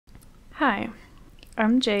Hi,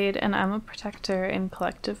 I'm Jade and I'm a protector in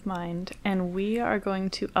Collective Mind, and we are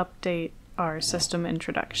going to update our system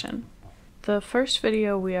introduction. The first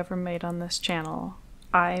video we ever made on this channel,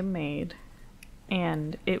 I made,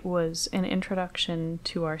 and it was an introduction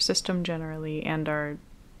to our system generally and our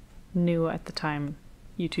new at the time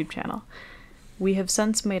YouTube channel. We have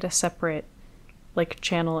since made a separate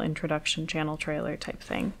channel introduction, channel trailer type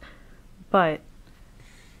thing, but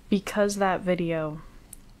because that video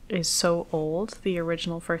is so old, the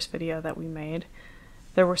original first video that we made,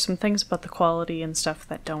 there were some things about the quality and stuff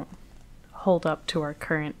that don't hold up to our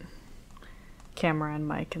current camera and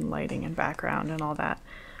mic and lighting and background and all that.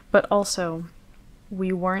 But also,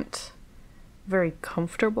 we weren't very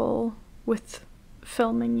comfortable with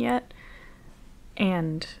filming yet,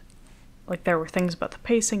 and there were things about the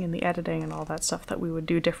pacing and the editing and all that stuff that we would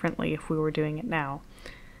do differently if we were doing it now.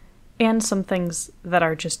 And some things that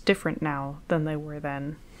are just different now than they were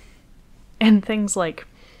then. And things like,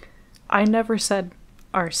 I never said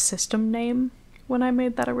our system name when I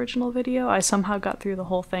made that original video. I somehow got through the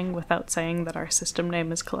whole thing without saying that our system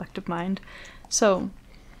name is Collective Mind. So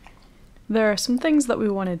there are some things that we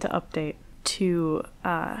wanted to update to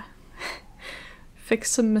fix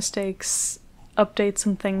some mistakes, update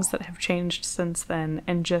some things that have changed since then,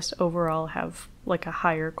 and just overall have a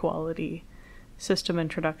higher quality system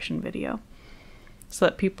introduction video so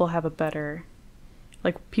that people have a better,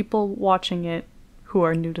 people watching it who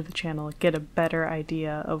are new to the channel get a better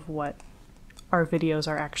idea of what our videos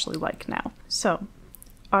are actually like now. So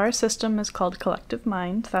our system is called Collective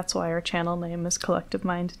Mind. That's why our channel name is Collective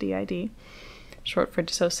Mind DID, short for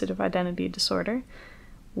Dissociative Identity Disorder,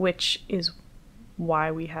 which is why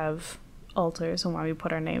we have alters and why we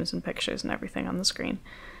put our names and pictures and everything on the screen.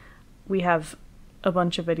 We have a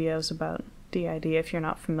bunch of videos about DID if you're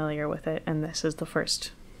not familiar with it, and this is the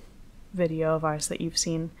first video of ours that you've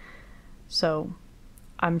seen, so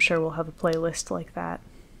I'm sure we'll have a playlist like that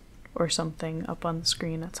or something up on the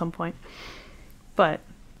screen at some point. But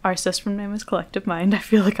our system name is Collective Mind. I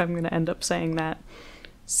feel like I'm going to end up saying that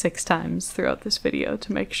 6 times throughout this video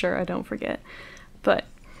to make sure I don't forget. But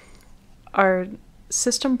our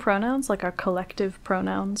system pronouns, our collective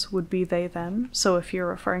pronouns, would be they, them. So if you're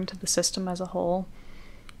referring to the system as a whole,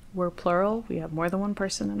 we're plural, we have more than one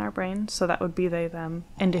person in our brain, so that would be they, them.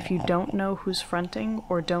 And if you don't know who's fronting,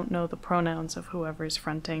 or don't know the pronouns of whoever's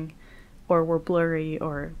fronting, or we're blurry,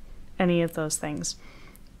 or any of those things,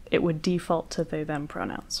 it would default to they, them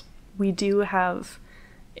pronouns. We do have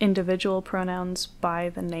individual pronouns by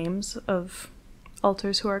the names of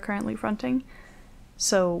alters who are currently fronting,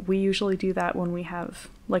 so we usually do that when we have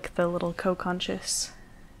the little co-conscious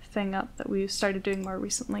thing up that we started doing more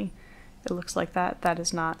recently. It looks like that. That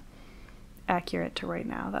is not accurate to right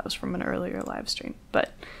now. That was from an earlier live stream,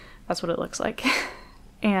 but that's what it looks like.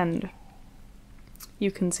 And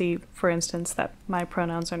you can see, for instance, that my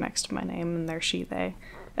pronouns are next to my name and they're she, they,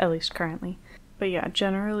 at least currently. But yeah,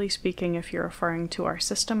 generally speaking, if you're referring to our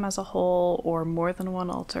system as a whole, or more than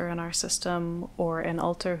one alter in our system, or an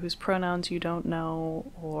alter whose pronouns you don't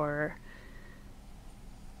know, or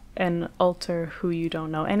an alter who you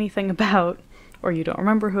don't know anything about, or you don't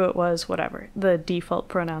remember who it was, whatever, the default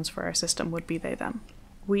pronouns for our system would be they, them.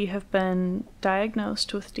 We have been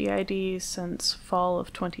diagnosed with DID since fall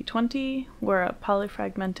of 2020. We're a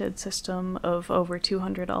polyfragmented system of over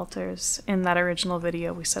 200 alters. In that original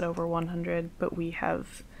video we said over 100, but we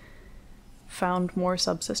have found more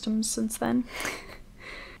subsystems since then.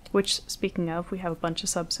 Which, speaking of, we have a bunch of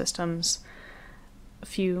subsystems,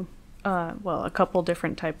 a couple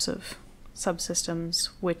different types of subsystems,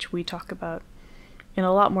 which we talk about in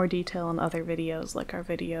a lot more detail in other videos, like our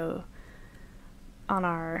video on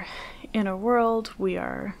our inner world. We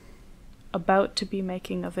are about to be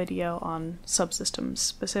making a video on subsystems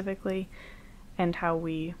specifically, and how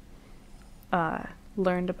we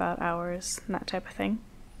learned about ours and that type of thing.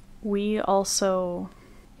 We also,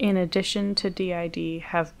 in addition to DID,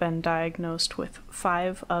 have been diagnosed with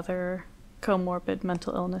 5 other comorbid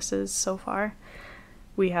mental illnesses so far.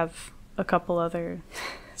 We have a couple other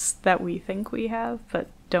that we think we have, but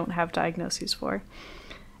don't have diagnoses for.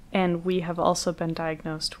 And we have also been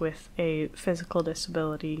diagnosed with a physical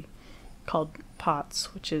disability called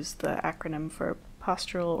POTS, which is the acronym for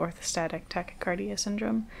Postural Orthostatic Tachycardia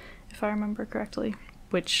Syndrome, if I remember correctly,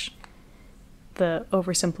 which the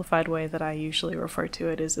oversimplified way that I usually refer to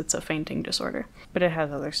it is it's a fainting disorder. But it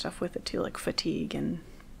has other stuff with it too, like fatigue and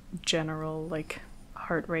general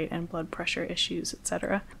heart rate and blood pressure issues,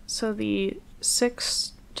 etc. So the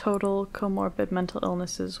 6 total comorbid mental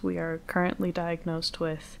illnesses we are currently diagnosed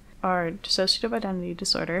with are dissociative identity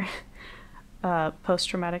disorder,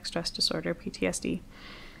 post-traumatic stress disorder, PTSD,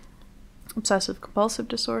 obsessive compulsive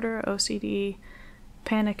disorder, OCD,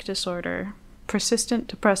 panic disorder, persistent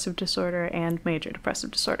depressive disorder, and major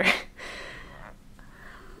depressive disorder.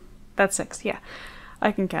 That's 6, yeah.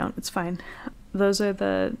 I can count, it's fine. Those are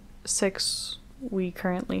the 6 we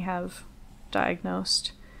currently have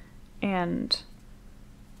diagnosed, and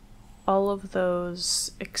all of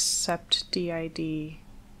those except DID.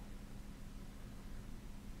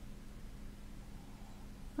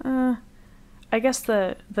 I guess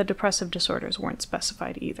the depressive disorders weren't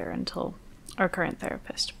specified either until our current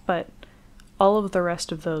therapist, but all of the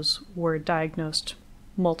rest of those were diagnosed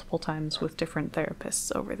multiple times with different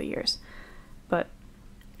therapists over the years. But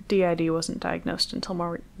DID wasn't diagnosed until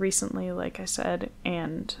more recently, like I said,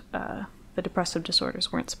 and the depressive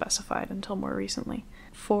disorders weren't specified until more recently.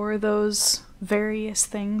 For those various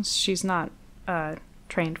things, she's not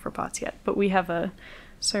trained for POTS yet, but we have a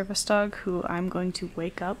service dog who I'm going to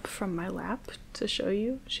wake up from my lap to show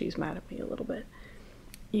you. She's mad at me a little bit.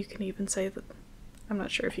 You can even say that, I'm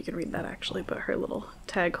not sure if you can read that actually, but her little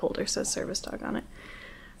tag holder says service dog on it.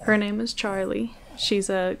 Her name is Charlie.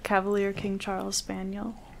 She's a Cavalier King Charles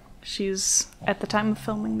Spaniel. She's, at the time of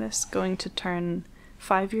filming this, going to turn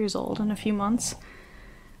 5 years old in a few months,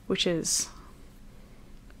 which is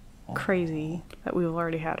crazy that we've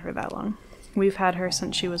already had her that long. We've had her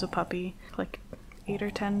since she was a puppy, like 8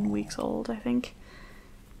 or 10 weeks old, I think.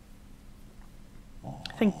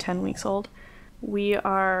 I think 10 weeks old. We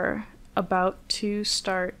are about to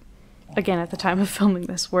start, again at the time of filming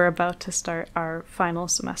this, we're about to start our final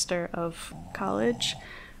semester of college,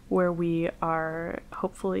 where we are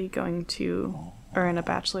hopefully going to earn a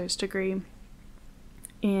bachelor's degree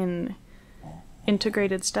in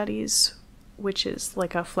integrated studies, which is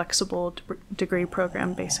like a flexible degree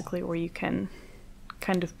program basically, where you can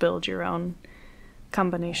kind of build your own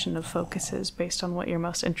combination of focuses based on what you're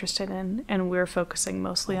most interested in, and we're focusing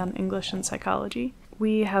mostly on English and psychology.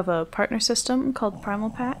 We have a partner system called Primal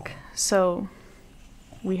Pack, so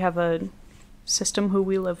we have a system who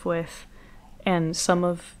we live with, and some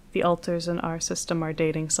of the alters in our system are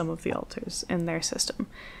dating some of the alters in their system,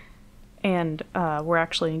 and we're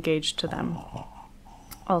actually engaged to them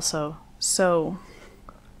also. So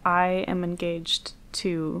I am engaged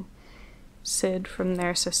to Sid from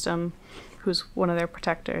their system, who's one of their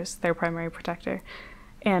protectors, their primary protector,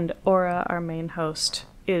 and Aura, our main host,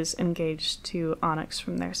 is engaged to Onyx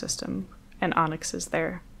from their system, and Onyx is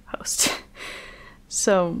their host.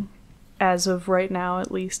 So, as of right now,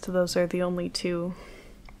 at least, those are the only 2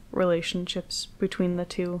 relationships between the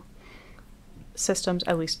 2 systems,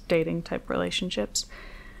 at least dating type relationships.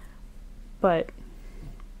 But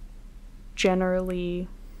generally,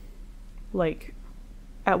 like,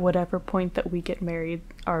 at whatever point that we get married,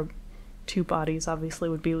 our 2 bodies obviously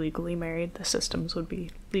would be legally married, the systems would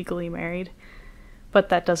be legally married, but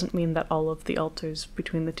that doesn't mean that all of the alters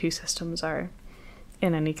between the 2 systems are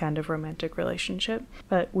in any kind of romantic relationship.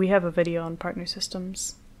 But we have a video on partner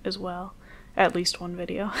systems as well, at least one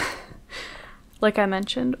video. Like I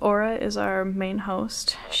mentioned, Aura is our main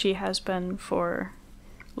host. She has been for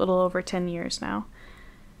a little over 10 years now,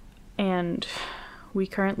 and we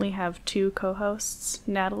currently have 2 co-hosts.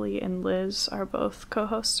 Natalie and Liz are both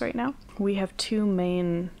co-hosts right now. We have 2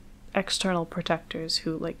 main external protectors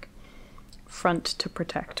who, like, front to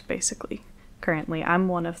protect, basically. Currently, I'm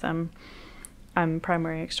one of them. I'm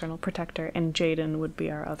primary external protector, and Jaden would be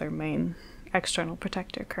our other main external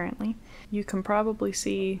protector currently. You can probably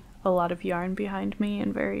see a lot of yarn behind me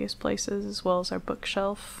in various places, as well as our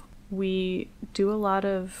bookshelf. We do a lot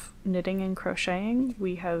of knitting and crocheting.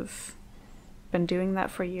 We have been doing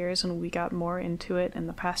that for years, and we got more into it in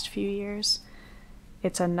the past few years.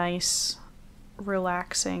 It's a nice,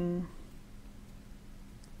 relaxing,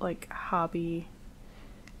 like, hobby,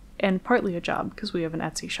 and partly a job, because we have an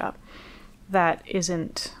Etsy shop, that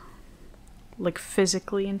isn't, like,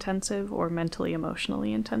 physically intensive or mentally,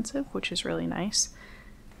 emotionally intensive, which is really nice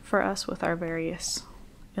for us with our various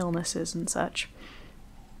illnesses and such.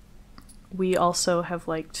 We also have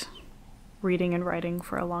liked reading and writing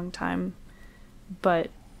for a long time, but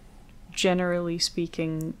generally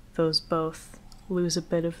speaking, those both lose a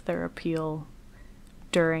bit of their appeal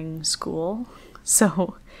during school,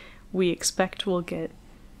 so we expect we'll get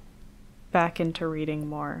back into reading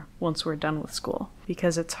more once we're done with school,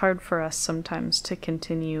 because it's hard for us sometimes to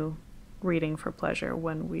continue reading for pleasure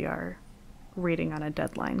when we are reading on a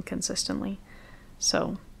deadline consistently.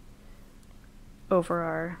 So over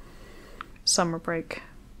our summer break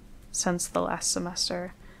since the last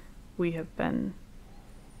semester, we have been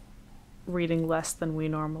reading less than we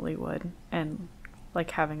normally would, and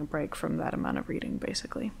like having a break from that amount of reading,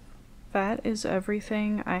 basically. that is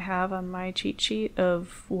everything I have on my cheat sheet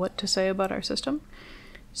of what to say about our system.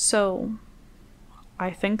 So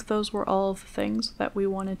I think those were all of the things that we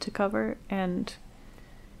wanted to cover and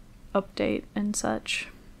update and such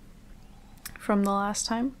from the last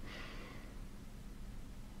time.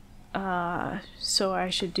 So I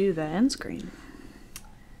should do the end screen.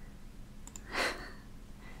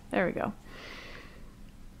 There we go.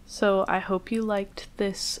 So I hope you liked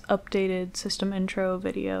this updated system intro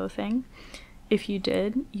video thing. If you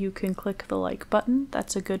did, you can click the like button.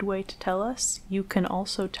 That's a good way to tell us. You can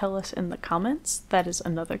also tell us in the comments. That is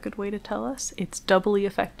another good way to tell us. It's doubly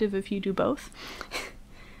effective if you do both.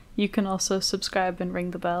 You can also subscribe and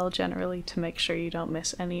ring the bell generally to make sure you don't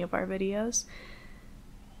miss any of our videos.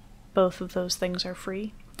 Both of those things are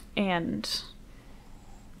free, and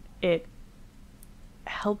it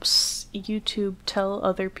helps YouTube tell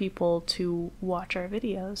other people to watch our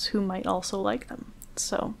videos who might also like them.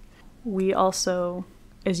 So we also,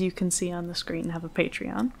 as you can see on the screen, have a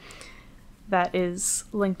Patreon that is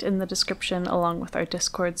linked in the description along with our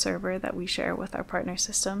Discord server that we share with our partner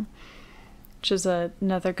system, which is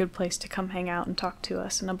another good place to come hang out and talk to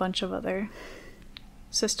us and a bunch of other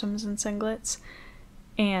systems and singlets.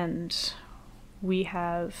 And we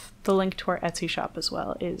have the link to our Etsy shop as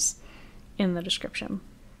well is in the description.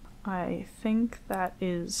 I think that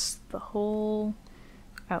is the whole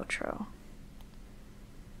outro.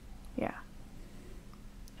 Yeah.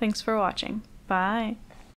 Thanks for watching. Bye.